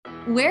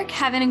We're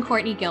Kevin and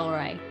Courtney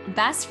Gilroy,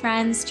 best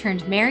friends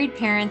turned married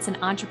parents and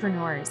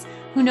entrepreneurs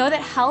who know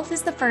that health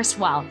is the first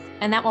wealth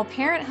and that while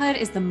parenthood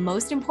is the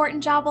most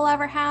important job we'll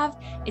ever have,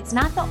 it's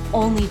not the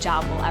only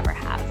job we'll ever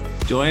have.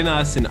 Join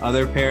us and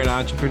other parent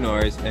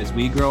entrepreneurs as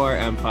we grow our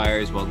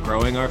empires while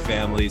growing our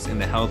families in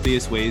the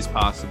healthiest ways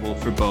possible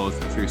for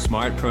both through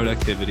smart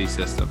productivity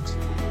systems.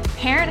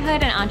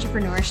 Parenthood and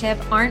entrepreneurship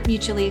aren't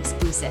mutually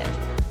exclusive.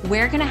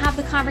 We're going to have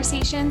the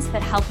conversations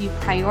that help you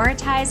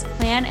prioritize,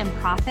 plan, and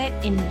profit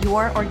in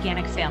your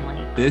organic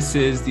family. This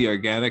is the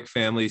Organic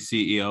Family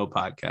CEO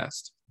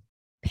podcast.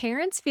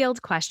 Parents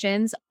field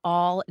questions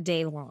all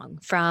day long,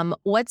 from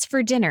what's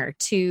for dinner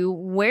to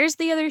where's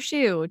the other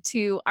shoe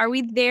to are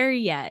we there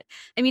yet?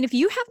 I mean, if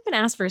you haven't been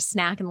asked for a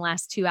snack in the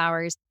last 2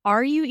 hours,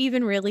 are you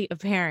even really a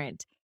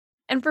parent?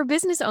 And for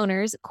business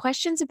owners,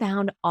 questions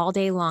abound all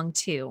day long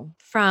too,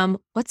 from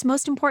what's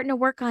most important to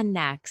work on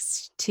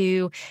next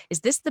to is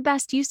this the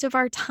best use of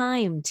our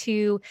time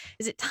to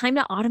is it time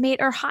to automate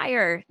or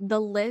hire? The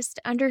list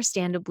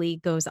understandably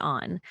goes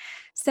on.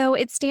 So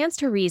it stands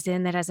to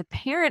reason that as a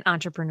parent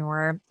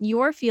entrepreneur,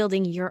 you're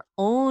fielding your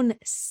own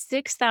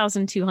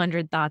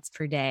 6,200 thoughts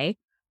per day,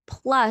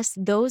 plus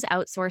those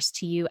outsourced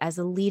to you as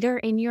a leader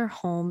in your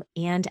home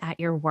and at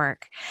your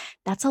work.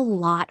 That's a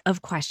lot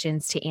of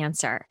questions to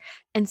answer.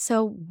 And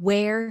so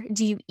where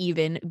do you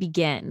even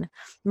begin?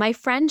 My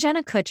friend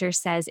Jenna Kutcher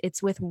says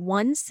it's with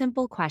one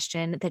simple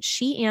question that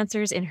she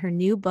answers in her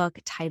new book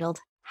titled,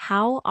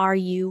 How Are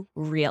You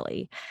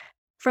Really?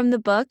 From the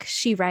book,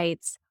 she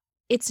writes,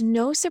 it's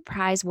no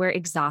surprise we're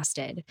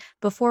exhausted.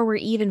 Before we're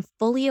even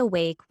fully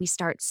awake, we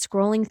start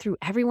scrolling through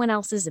everyone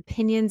else's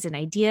opinions and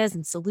ideas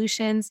and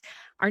solutions,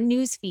 our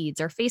news feeds,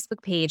 our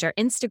Facebook page, our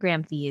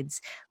Instagram feeds.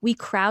 We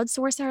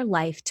crowdsource our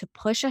life to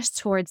push us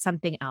towards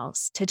something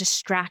else, to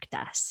distract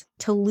us,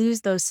 to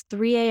lose those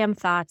 3 a.m.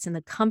 thoughts in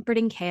the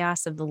comforting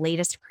chaos of the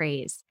latest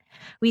craze.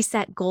 We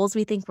set goals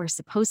we think we're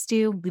supposed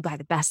to. We buy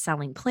the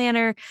best-selling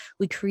planner.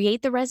 We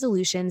create the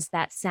resolutions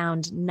that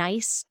sound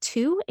nice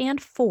to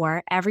and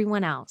for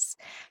everyone else.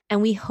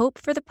 And we hope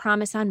for the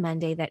promise on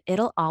Monday that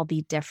it'll all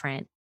be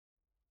different.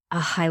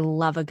 I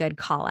love a good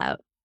call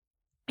out.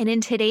 And in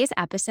today's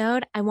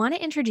episode, I want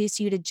to introduce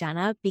you to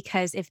Jenna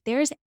because if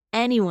there's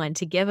anyone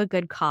to give a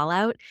good call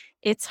out,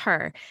 it's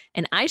her.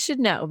 And I should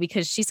know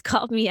because she's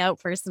called me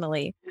out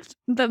personally.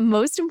 But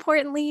most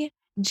importantly,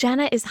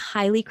 Jenna is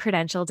highly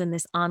credentialed in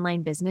this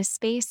online business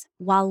space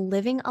while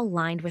living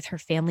aligned with her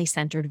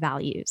family-centered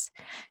values.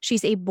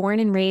 She's a born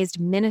and raised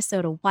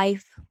Minnesota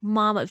wife,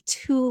 mom of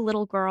 2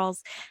 little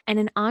girls, and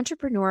an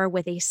entrepreneur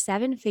with a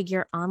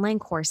 7-figure online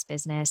course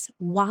business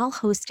while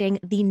hosting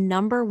the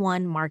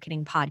 #1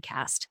 marketing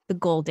podcast, the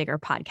Goal Digger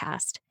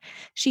Podcast.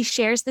 She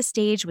shares the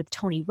stage with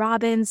Tony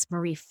Robbins,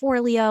 Marie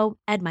Forleo,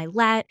 Ed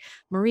Milet,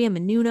 Maria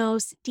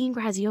Menounos, Dean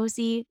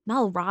Graziosi,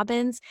 Mel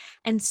Robbins,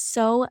 and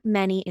so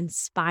many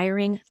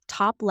inspiring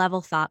top-level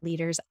thought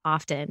leaders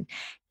often.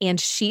 And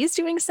she's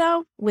doing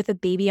so with a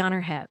baby on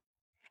her hip.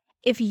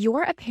 If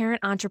you're a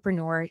parent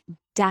entrepreneur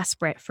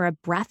desperate for a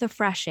breath of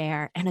fresh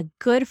air and a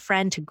good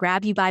friend to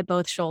grab you by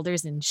both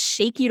shoulders and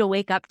shake you to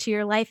wake up to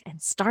your life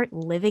and start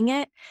living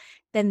it,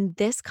 then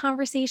this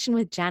conversation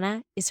with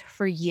Jenna is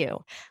for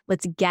you.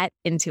 Let's get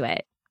into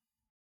it.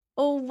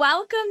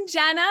 Welcome,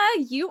 Jenna.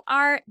 You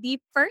are the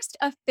first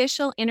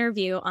official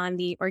interview on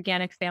the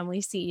Organic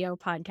Family CEO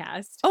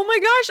podcast. Oh my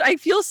gosh, I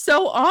feel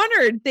so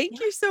honored. Thank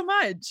you so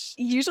much.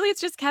 Usually it's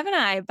just Kevin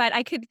and I, but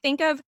I could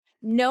think of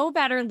no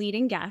better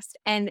leading guest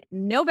and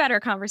no better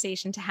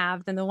conversation to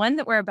have than the one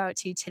that we're about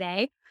to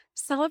today,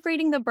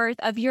 celebrating the birth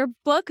of your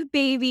book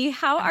baby.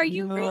 How are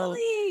you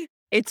really?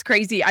 It's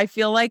crazy. I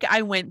feel like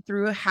I went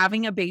through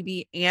having a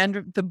baby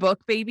and the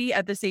book baby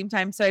at the same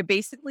time. So I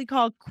basically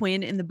call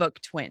Quinn and the book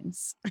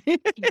twins.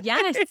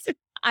 Yes,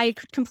 I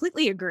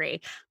completely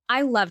agree.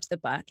 I loved the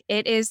book.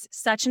 It is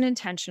such an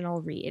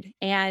intentional read.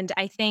 And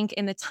I think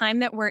in the time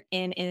that we're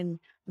in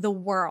the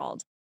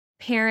world,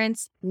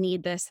 parents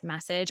need this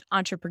message.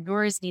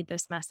 Entrepreneurs need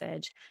this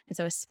message. And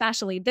so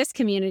especially this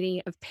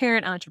community of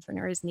parent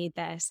entrepreneurs need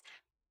this.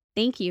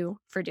 Thank you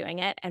for doing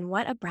it. And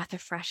what a breath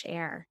of fresh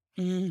air.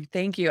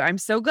 Thank you. I'm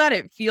so glad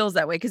it feels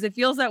that way because it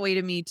feels that way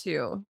to me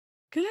too.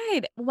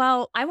 Good.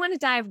 Well, I want to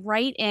dive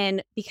right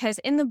in because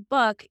in the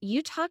book,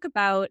 you talk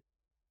about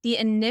the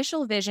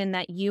initial vision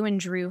that you and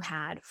Drew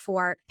had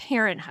for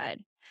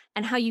parenthood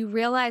and how you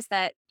realized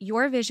that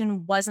your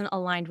vision wasn't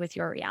aligned with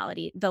your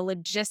reality, the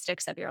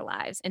logistics of your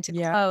lives. And to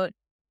quote,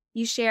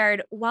 you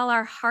shared, while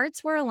our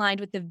hearts were aligned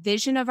with the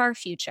vision of our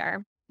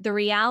future, the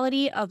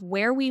reality of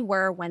where we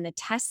were when the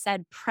test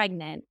said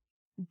pregnant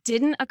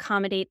didn't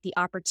accommodate the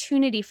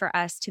opportunity for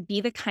us to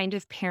be the kind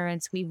of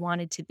parents we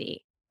wanted to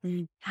be.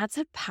 That's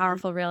a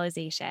powerful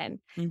realization.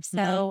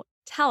 So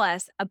tell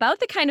us about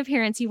the kind of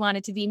parents you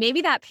wanted to be,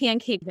 maybe that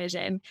pancake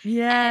vision.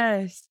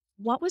 Yes.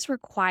 What was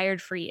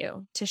required for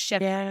you to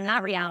shift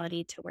that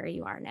reality to where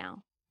you are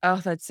now? Oh,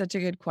 that's such a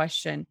good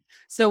question.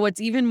 So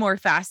what's even more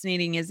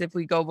fascinating is if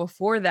we go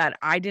before that,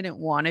 I didn't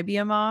want to be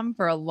a mom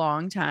for a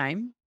long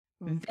time.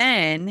 Mm.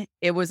 Then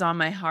it was on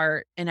my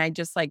heart and I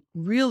just like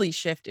really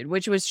shifted,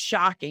 which was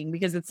shocking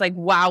because it's like,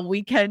 wow,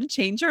 we can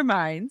change our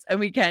minds and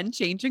we can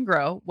change and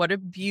grow. What a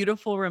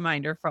beautiful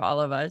reminder for all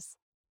of us.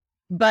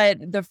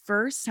 But the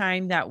first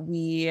time that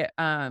we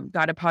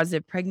got a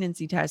positive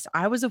pregnancy test,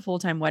 I was a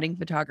full-time wedding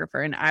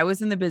photographer and I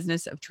was in the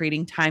business of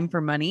trading time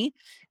for money.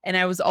 And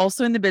I was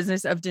also in the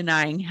business of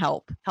denying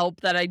help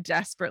that I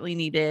desperately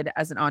needed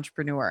as an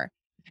entrepreneur.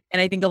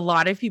 And I think a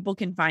lot of people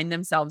can find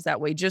themselves that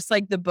way. Just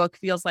like the book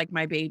feels like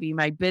my baby,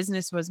 my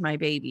business was my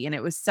baby. And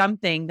it was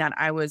something that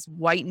I was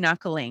white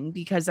knuckling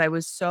because I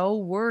was so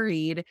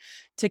worried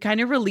to kind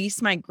of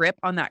release my grip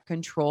on that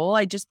control.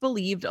 I just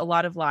believed a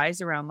lot of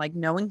lies around like,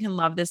 no one can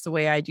love this the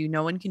way I do.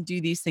 No one can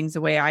do these things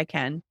the way I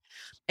can.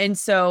 And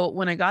so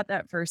when I got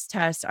that first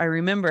test, I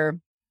remember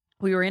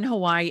we were in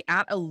Hawaii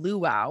at a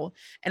luau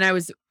and I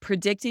was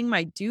predicting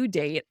my due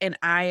date and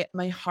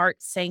my heart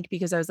sank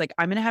because I was like,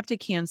 I'm going to have to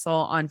cancel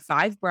on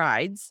 5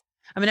 brides.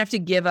 I'm going to have to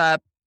give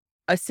up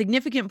a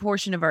significant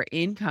portion of our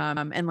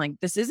income and like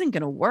this isn't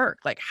going to work.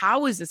 Like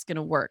how is this going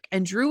to work?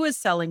 And Drew was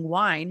selling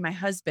wine, my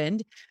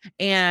husband,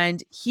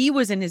 and he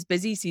was in his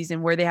busy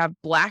season where they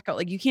have blackout,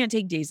 like you can't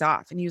take days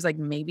off. And he was like,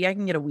 maybe I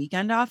can get a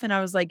weekend off. And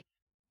I was like,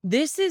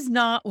 this is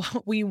not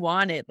what we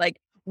wanted. Like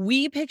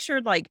we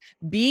pictured like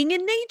being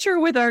in nature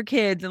with our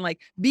kids and like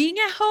being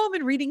at home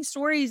and reading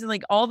stories. And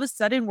like all of a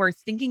sudden we're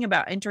thinking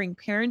about entering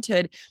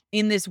parenthood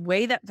in this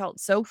way that felt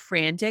so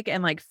frantic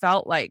and like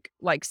felt like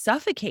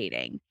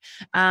suffocating.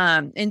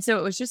 And so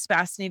it was just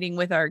fascinating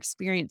with our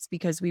experience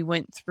because we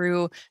went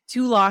through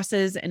 2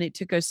 losses and it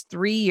took us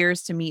 3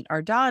 years to meet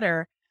our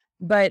daughter.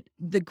 But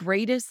the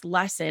greatest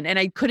lesson, and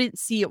I couldn't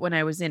see it when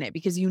I was in it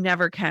because you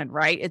never can,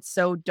 right? It's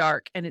so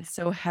dark and it's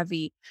so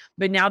heavy.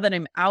 But now that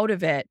I'm out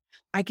of it,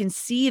 I can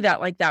see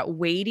that like that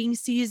waiting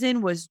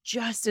season was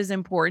just as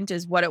important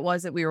as what it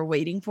was that we were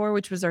waiting for,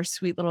 which was our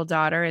sweet little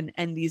daughter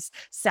and these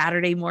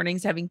Saturday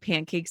mornings having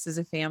pancakes as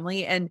a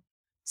family. And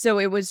so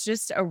it was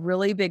just a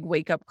really big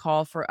wake up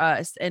call for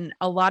us. And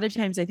a lot of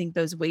times I think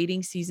those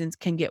waiting seasons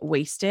can get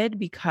wasted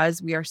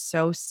because we are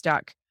so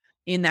stuck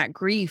in that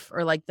grief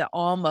or like the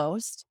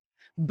almost.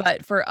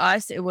 But for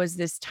us, it was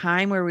this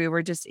time where we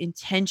were just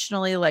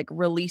intentionally like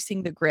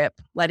releasing the grip,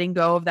 letting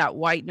go of that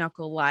white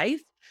knuckle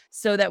life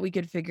so that we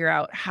could figure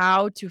out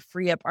how to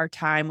free up our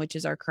time, which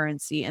is our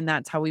currency. And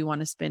that's how we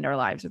want to spend our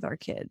lives with our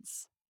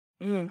kids.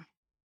 Mm.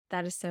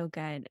 That is so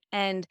good.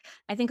 And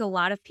I think a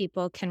lot of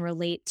people can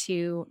relate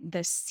to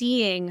the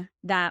seeing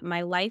that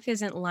my life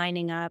isn't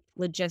lining up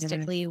Yes.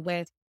 logistically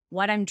with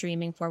what I'm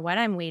dreaming for, what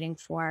I'm waiting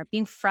for,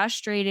 being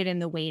frustrated in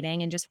the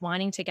waiting and just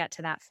wanting to get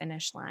to that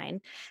finish line.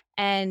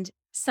 And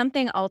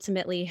something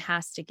ultimately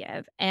has to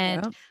give.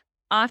 And Yep.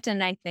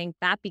 often I think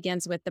that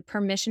begins with the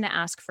permission to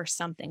ask for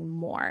something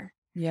more,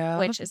 Yep.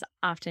 which is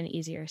often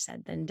easier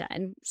said than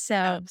done. So,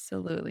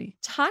 Absolutely.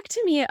 talk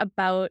to me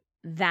about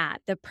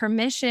that, the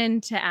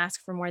permission to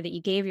ask for more that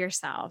you gave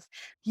yourself.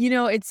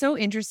 It's so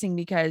interesting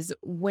because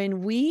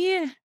when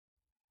we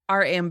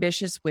are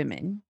ambitious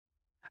women,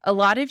 a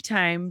lot of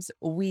times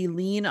we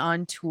lean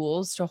on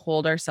tools to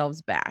hold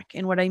ourselves back.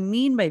 And what I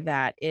mean by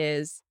that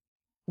is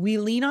we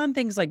lean on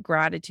things like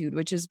gratitude,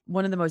 which is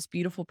one of the most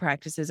beautiful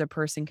practices a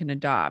person can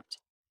adopt.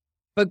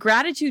 But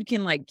gratitude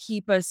can like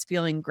keep us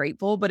feeling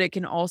grateful, but it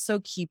can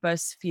also keep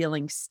us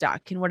feeling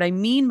stuck. And what I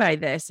mean by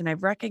this, and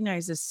I've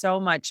recognized this so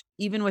much,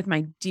 even with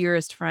my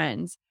dearest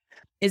friends,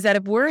 is that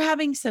if we're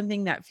having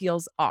something that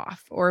feels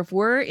off, or if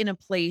we're in a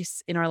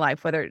place in our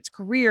life, whether it's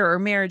career or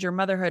marriage or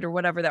motherhood or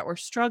whatever, that we're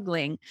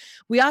struggling,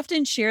 we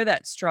often share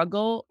that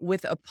struggle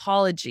with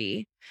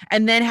apology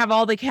and then have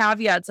all the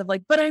caveats of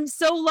like, but I'm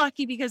so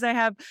lucky because I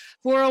have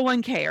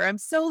 401k, or I'm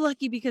so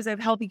lucky because I have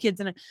healthy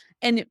kids.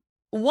 And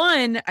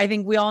one, I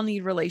think we all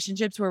need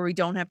relationships where we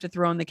don't have to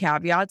throw in the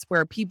caveats,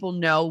 where people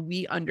know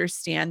we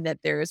understand that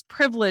there is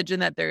privilege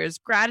and that there is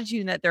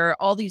gratitude and that there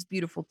are all these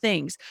beautiful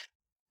things.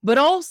 But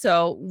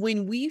also,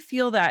 when we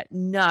feel that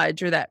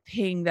nudge or that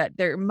ping that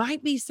there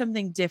might be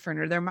something different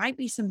or there might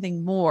be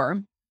something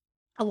more,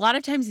 a lot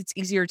of times it's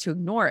easier to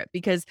ignore it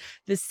because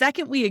the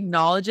second we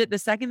acknowledge it, the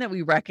second that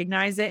we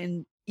recognize it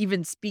and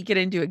even speak it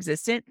into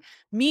existence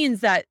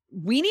means that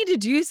we need to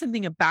do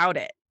something about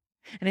it.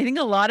 And I think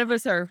a lot of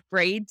us are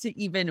afraid to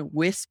even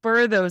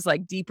whisper those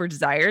like deeper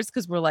desires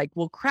because we're like,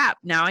 well, crap,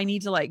 now I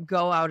need to like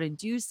go out and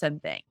do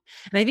something.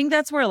 And I think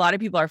that's where a lot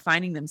of people are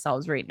finding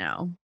themselves right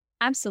now.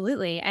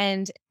 Absolutely.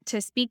 And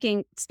to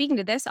speaking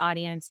to this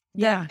audience,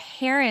 the Yeah.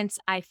 parents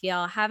I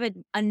feel have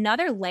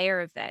another layer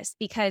of this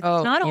because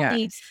Oh, not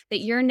only yes. that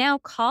you're now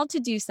called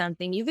to do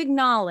something, you've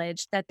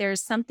acknowledged that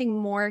there's something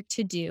more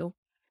to do,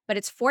 but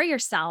it's for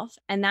yourself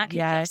and that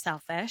can feel Yes.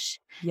 selfish.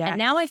 And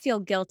now I Yes. feel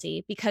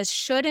guilty because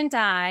shouldn't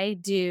I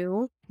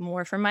do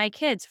more for my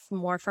kids,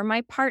 more for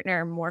my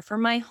partner, more for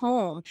my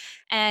home?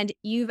 And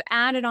you've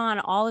added on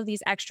all of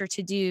these extra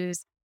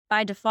to-dos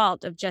by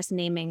default of just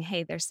naming,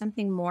 hey, there's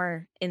something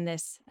more in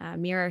this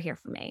mirror here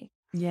for me.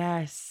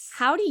 Yes.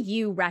 How do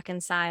you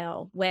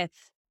reconcile with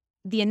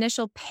the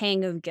initial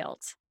pang of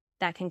guilt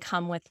that can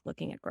come with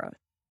looking at growth?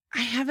 I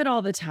have it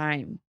all the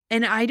time.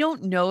 And I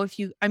don't know if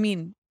you I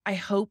mean, I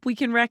hope we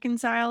can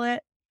reconcile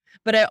it.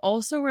 But I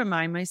also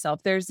remind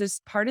myself there's this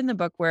part in the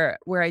book where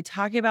I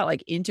talk about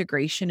like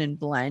integration and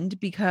blend,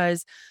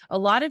 because a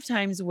lot of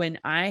times when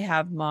I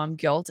have mom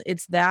guilt,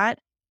 it's that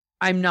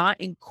I'm not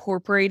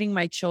incorporating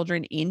my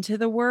children into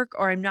the work,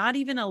 or I'm not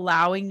even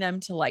allowing them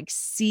to like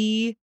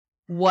see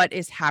what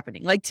is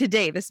happening. Like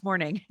today, this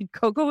morning,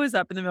 Coco was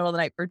up in the middle of the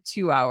night for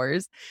 2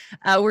 hours.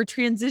 We're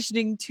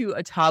transitioning to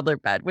a toddler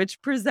bed, which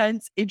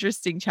presents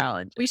interesting We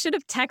challenges. should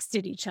have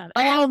texted each other.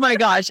 Oh my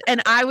gosh.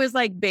 And I was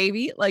like,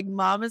 baby, like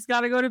mama's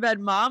got to go to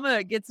bed.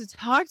 Mama gets to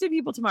talk to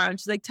people tomorrow. And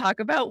she's like, talk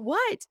about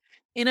what?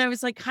 And I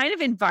was like, kind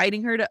of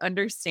inviting her to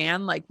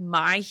understand like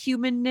my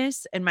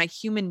humanness and my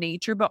human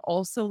nature, but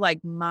also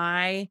like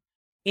my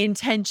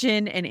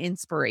intention and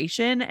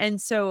inspiration.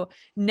 And so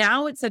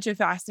now it's such a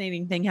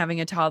fascinating thing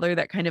having a toddler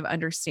that kind of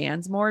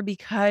understands more,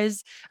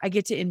 because I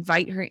get to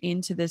invite her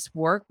into this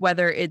work,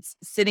 whether it's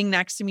sitting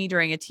next to me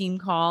during a team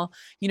call,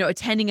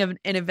 attending an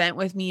event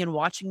with me and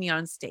watching me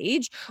on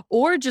stage,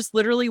 or just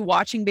literally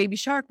watching Baby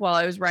Shark while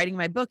I was writing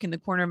my book in the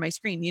corner of my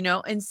screen.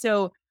 And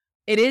so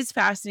it is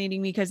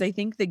fascinating, because I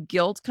think the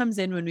guilt comes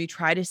in when we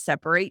try to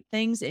separate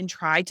things and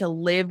try to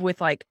live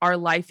with like our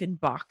life in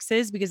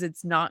boxes, because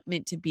it's not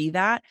meant to be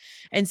that.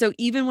 And so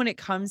even when it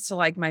comes to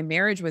like my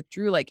marriage with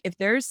Drew, like if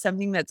there's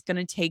something that's going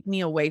to take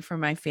me away from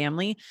my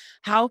family,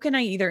 how can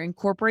I either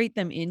incorporate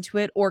them into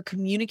it or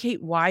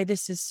communicate why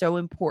this is so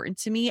important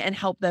to me and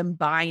help them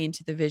buy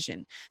into the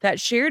vision?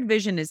 That shared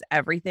vision is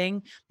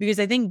everything, because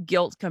I think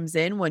guilt comes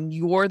in when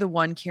you're the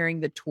one carrying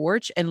the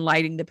torch and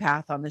lighting the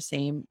path on the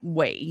same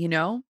way?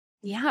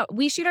 Yeah,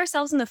 we shoot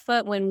ourselves in the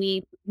foot when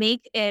we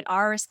make it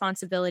our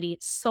responsibility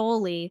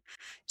solely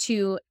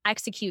to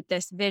execute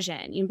this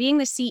vision. Being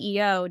the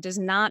CEO does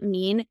not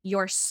mean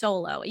you're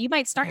solo. You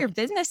might start your Yes.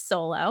 business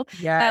solo,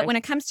 but Yes. when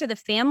it comes to the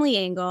family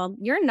angle,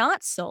 you're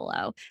not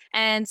solo.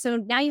 And so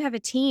now you have a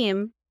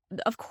team.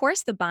 Of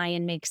course, the buy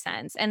in makes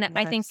sense. And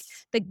I think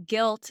Yes. the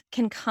guilt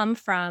can come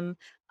from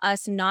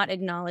us not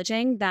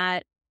acknowledging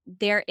that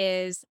there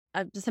is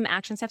some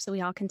action steps that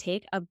we all can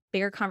take, a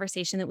bigger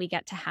conversation that we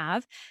get to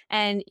have.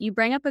 And you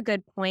bring up a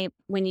good point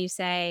when you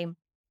say,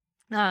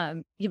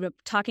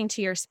 talking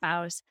to your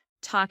spouse,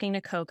 talking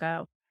to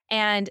Coco,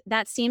 and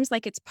that seems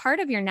like it's part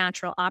of your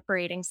natural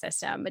operating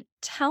system. But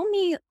tell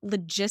me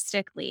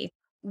logistically,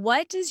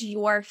 what does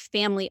your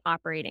family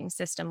operating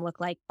system look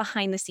like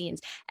behind the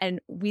scenes?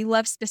 And we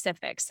love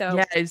specifics. So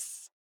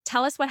Yes.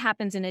 tell us what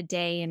happens in a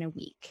day, in a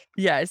week.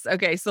 Yes.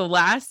 Okay. So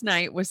last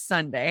night was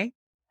Sunday,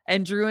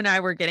 and Drew and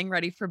I were getting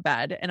ready for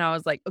bed. And I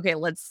was like, okay,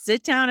 let's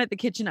sit down at the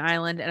kitchen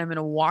island and I'm going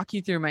to walk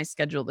you through my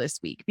schedule this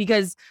week,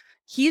 because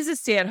he's a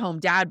stay at home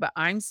dad, but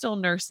I'm still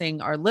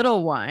nursing our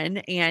little one,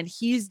 and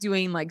he's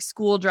doing like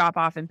school drop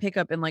off and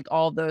pickup and like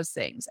all those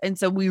things. And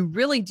so we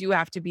really do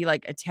have to be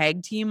like a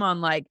tag team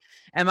on like,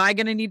 am I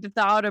going to need to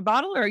thaw out a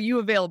bottle, or are you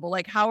available?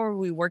 Like, how are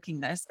we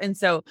working this? And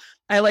so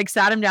I like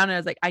sat him down and I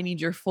was like, I need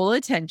your full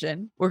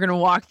attention. We're going to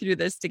walk through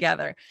this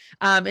together.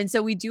 And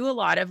so we do a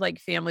lot of like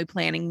family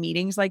planning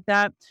meetings like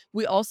that.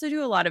 We also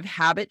do a lot of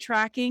habit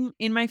tracking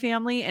in my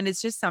family. And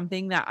it's just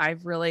something that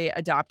I've really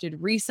adopted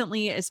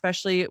recently,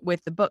 especially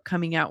with the book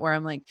coming out, where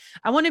I'm like,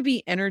 I want to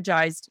be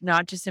energized,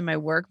 not just in my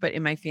work, but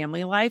in my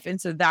family life. And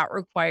so that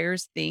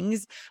requires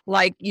things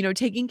like,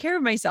 taking care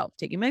of myself,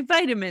 taking my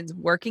vitamins,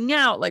 working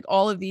out, like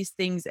all of these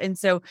things. And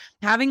so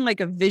having like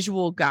a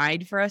visual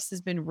guide for us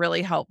has been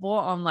really helpful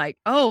on like,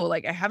 oh,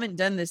 like I haven't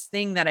done this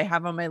thing that I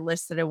have on my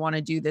list that I want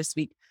to do this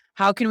week.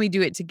 How can we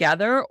do it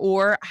together?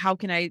 Or how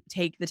can I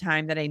take the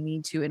time that I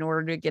need to in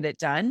order to get it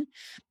done?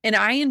 And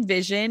I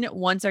envision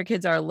once our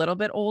kids are a little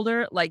bit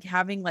older, like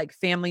having like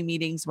family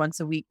meetings once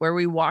a week where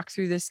we walk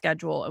through the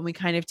schedule and we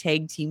kind of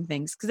tag team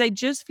things. Cause I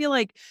just feel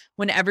like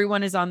when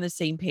everyone is on the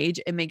same page,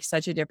 it makes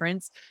such a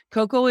difference.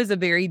 Coco is a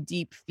very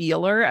deep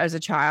feeler as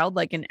a child,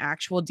 like an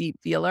actual deep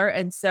feeler.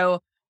 And so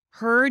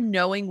her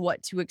knowing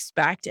what to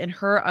expect and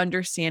her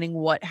understanding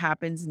what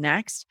happens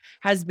next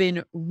has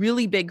been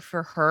really big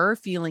for her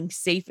feeling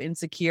safe and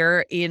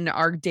secure in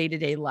our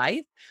day-to-day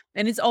life.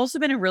 And it's also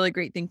been a really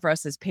great thing for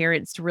us as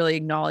parents to really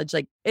acknowledge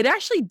like it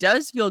actually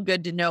does feel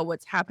good to know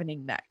what's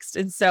happening next.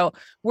 And so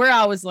we're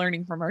always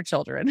learning from our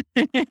children.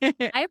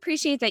 I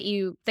appreciate that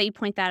you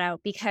point that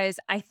out, because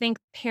I think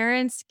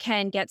parents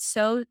can get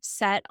so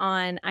set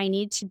on I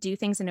need to do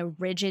things in a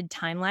rigid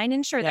timeline.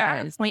 And sure, there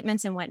are Yes.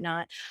 appointments and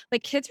whatnot,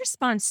 but kids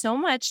respond so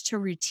much to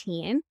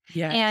routine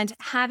and Yes.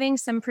 having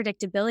some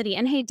predictability.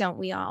 And hey, don't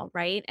we all,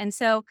 right? And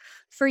so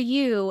for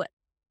you,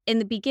 in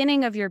the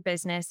beginning of your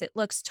business, it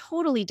looks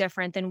totally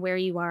different than where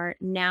you are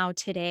now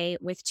today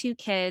with two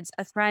kids,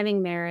 a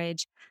thriving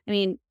marriage. I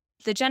mean,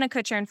 the Jenna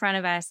Kutcher in front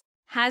of us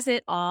has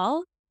it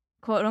all,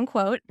 quote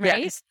unquote,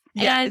 right? Yes.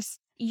 And Yes.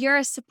 you're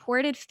a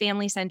supported,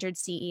 family centered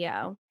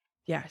CEO.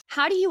 Yes.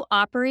 How do you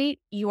operate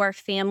your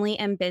family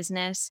and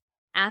business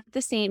at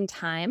the same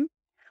time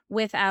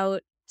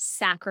without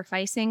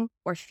sacrificing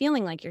or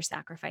feeling like you're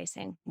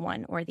sacrificing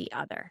one or the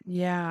other?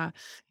 Yeah.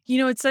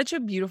 It's such a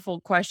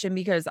beautiful question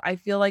because I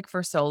feel like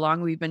for so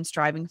long we've been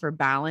striving for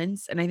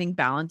balance. And I think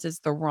balance is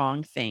the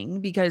wrong thing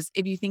because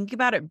if you think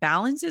about it,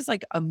 balance is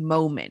like a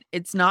moment.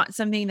 It's not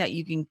something that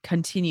you can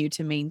continue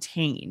to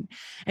maintain.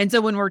 And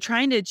so when we're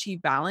trying to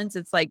achieve balance,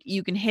 it's like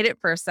you can hit it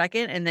for a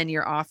second and then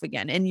you're off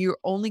again. And you're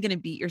only going to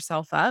beat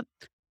yourself up.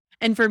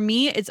 And for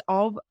me, it's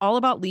all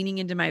about leaning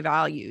into my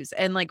values.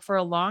 And like for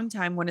a long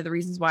time, one of the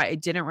reasons why I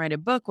didn't write a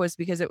book was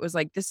because it was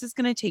like, this is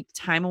going to take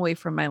time away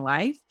from my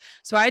life.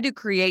 So I had to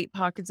create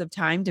pockets of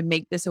time to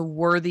make this a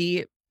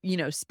worthy,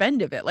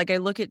 spend of it. Like I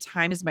look at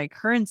time as my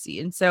currency.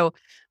 And so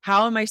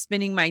how am I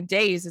spending my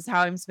days is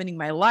how I'm spending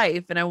my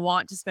life. And I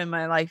want to spend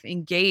my life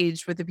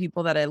engaged with the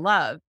people that I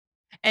love.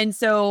 And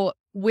so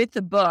with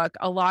the book,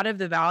 a lot of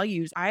the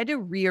values, I had to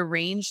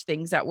rearrange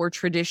things that were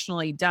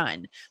traditionally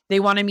done. They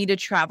wanted me to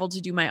travel to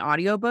do my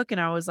audiobook.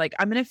 And I was like,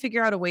 I'm going to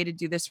figure out a way to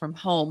do this from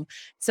home.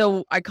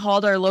 So I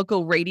called our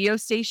local radio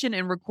station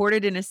and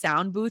recorded in a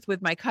sound booth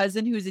with my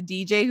cousin, who's a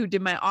DJ who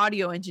did my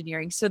audio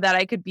engineering so that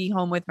I could be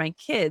home with my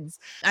kids.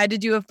 I had to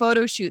do a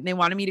photo shoot and they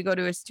wanted me to go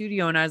to a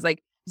studio. And I was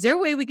like, is there a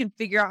way we can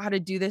figure out how to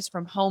do this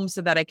from home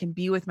so that I can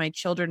be with my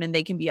children and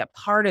they can be a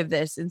part of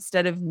this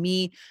instead of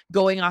me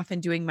going off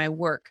and doing my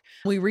work?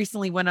 We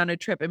recently went on a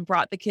trip and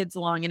brought the kids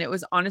along, and it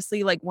was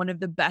honestly like one of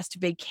the best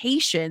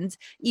vacations,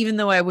 even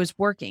though I was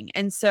working.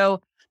 And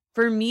so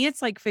for me,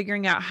 it's like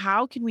figuring out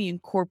how can we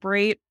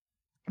incorporate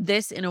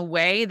this in a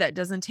way that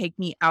doesn't take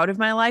me out of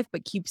my life,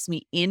 but keeps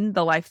me in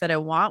the life that I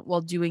want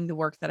while doing the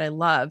work that I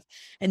love.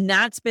 And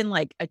that's been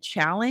like a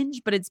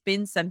challenge, but it's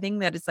been something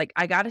that it's like,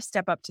 I got to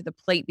step up to the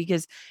plate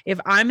because if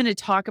I'm going to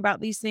talk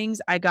about these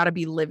things, I got to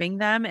be living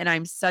them. And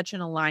I'm such an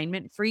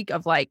alignment freak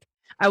of like,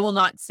 I will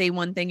not say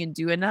one thing and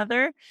do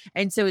another.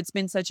 And so it's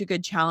been such a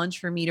good challenge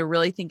for me to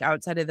really think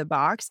outside of the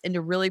box and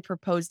to really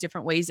propose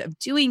different ways of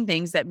doing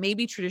things that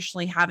maybe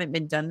traditionally haven't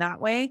been done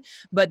that way,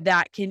 but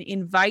that can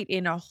invite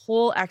in a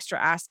whole extra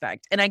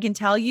aspect. And I can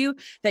tell you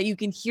that you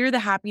can hear the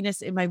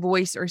happiness in my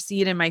voice or see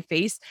it in my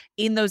face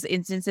in those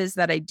instances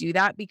that I do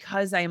that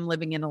because I am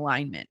living in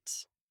alignment.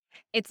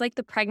 It's like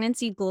the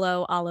pregnancy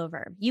glow all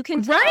over. You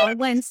can Right? tell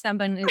when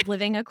someone is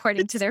living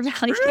according to It's their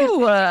values.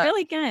 true. You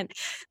really can.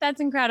 That's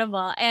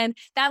incredible. And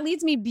that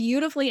leads me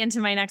beautifully into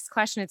my next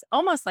question. It's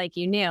almost like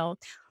you knew.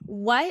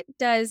 What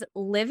does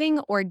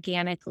living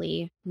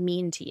organically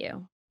mean to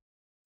you?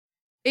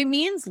 It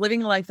means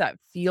living a life that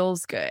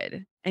feels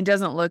good and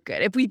doesn't look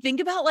good. If we think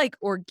about like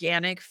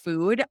organic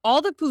food,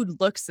 all the food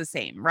looks the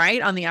same,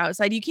 right? On the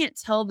outside, you can't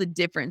tell the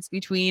difference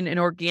between an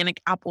organic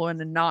apple and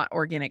a not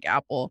organic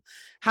apple.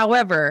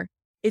 However,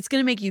 it's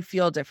going to make you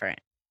feel different,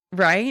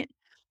 right?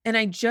 And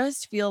I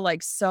just feel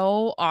like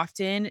so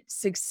often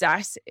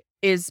success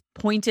is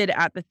pointed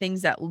at the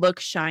things that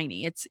look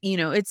shiny.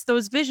 It's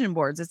those vision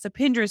boards, it's the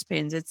Pinterest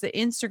pins, it's the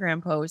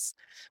Instagram posts.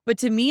 But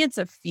to me, it's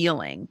a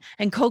feeling.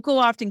 And Coco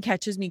often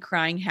catches me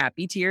crying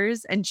happy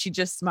tears and she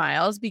just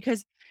smiles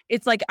because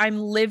it's like I'm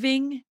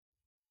living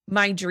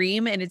my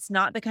dream. And it's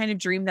not the kind of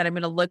dream that I'm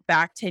going to look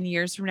back 10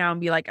 years from now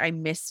and be like, I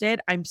missed it.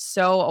 I'm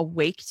so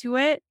awake to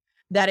it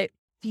that it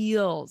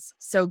feels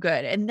so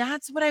good. And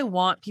that's what I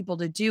want people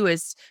to do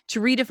is to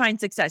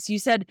redefine success. You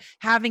said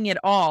having it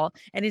all,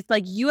 and it's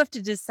like you have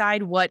to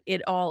decide what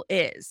it all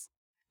is.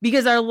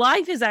 Because our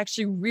life is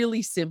actually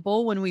really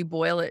simple when we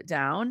boil it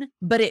down,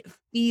 but it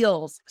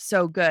feels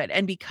so good.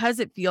 And because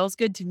it feels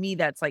good to me,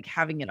 that's like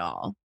having it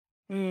all.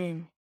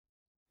 Mm,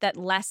 that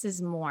less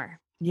is more.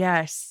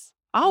 Yes.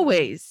 Mm.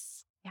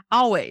 Always. Yes.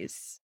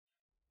 Always.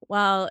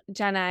 Well,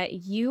 Jenna,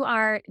 you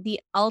are the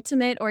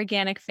ultimate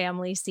organic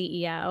family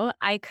CEO.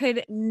 I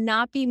could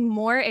not be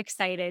more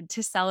excited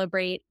to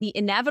celebrate the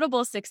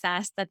inevitable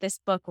success that this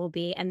book will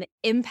be and the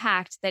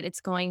impact that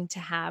it's going to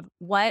have.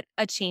 What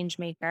a change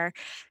maker.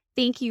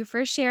 Thank you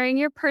for sharing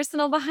your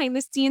personal behind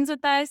the scenes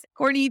with us.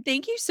 Courtney,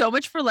 thank you so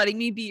much for letting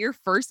me be your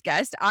first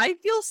guest. I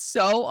feel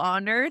so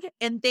honored.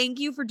 And thank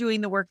you for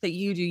doing the work that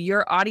you do.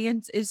 Your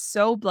audience is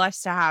so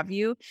blessed to have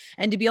you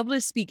and to be able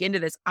to speak into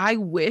this. I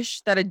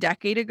wish that a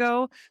decade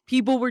ago,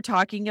 people were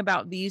talking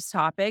about these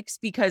topics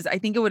because I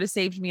think it would have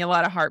saved me a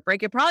lot of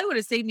heartbreak. It probably would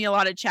have saved me a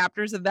lot of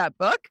chapters of that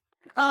book.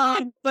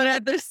 But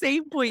at the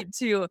same point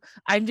too,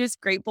 I'm just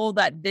grateful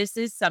that this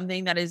is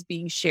something that is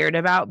being shared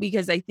about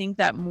because I think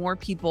that more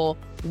people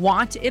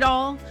want it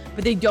all,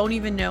 but they don't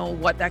even know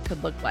what that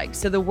could look like.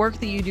 So the work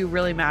that you do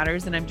really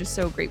matters. And I'm just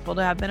so grateful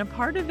to have been a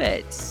part of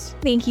it.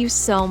 Thank you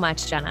so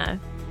much, Jenna.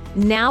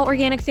 Now,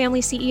 organic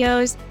family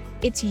CEOs,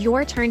 it's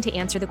your turn to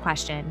answer the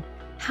question,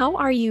 how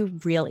are you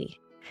really?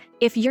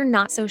 If you're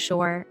not so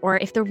sure, or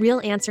if the real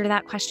answer to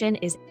that question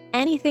is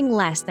anything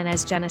less than,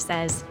 as Jenna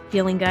says,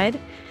 feeling good,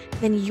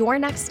 then your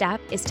next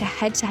step is to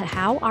head to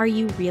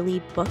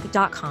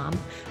howareyourreallybook.com,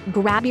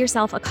 grab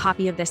yourself a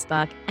copy of this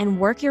book, and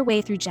work your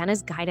way through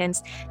Jenna's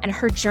guidance and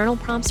her journal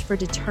prompts for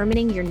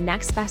determining your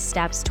next best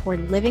steps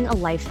toward living a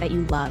life that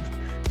you love,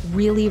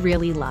 really,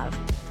 really love.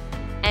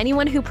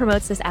 anyone who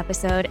promotes this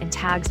episode and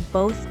tags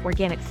both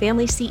Organic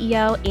Family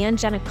CEO and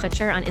Jenna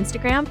Kutcher on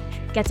Instagram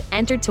gets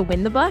entered to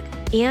win the book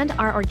and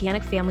our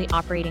Organic Family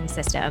Operating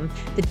System,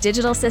 the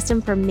digital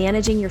system for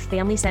managing your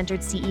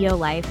family-centered CEO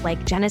life,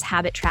 like Jenna's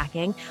habit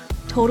tracking,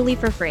 totally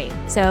for free.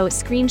 So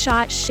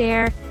screenshot,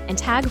 share, and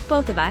tag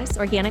both of us,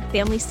 Organic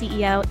Family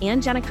CEO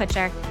and Jenna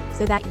Kutcher,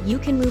 so that you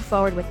can move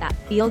forward with that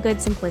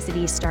feel-good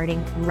simplicity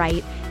starting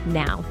right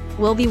now.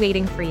 We'll be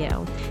waiting for you.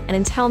 And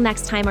until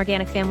next time,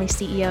 Organic Family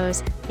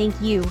CEOs, thank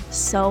you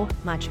so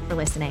much for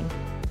listening.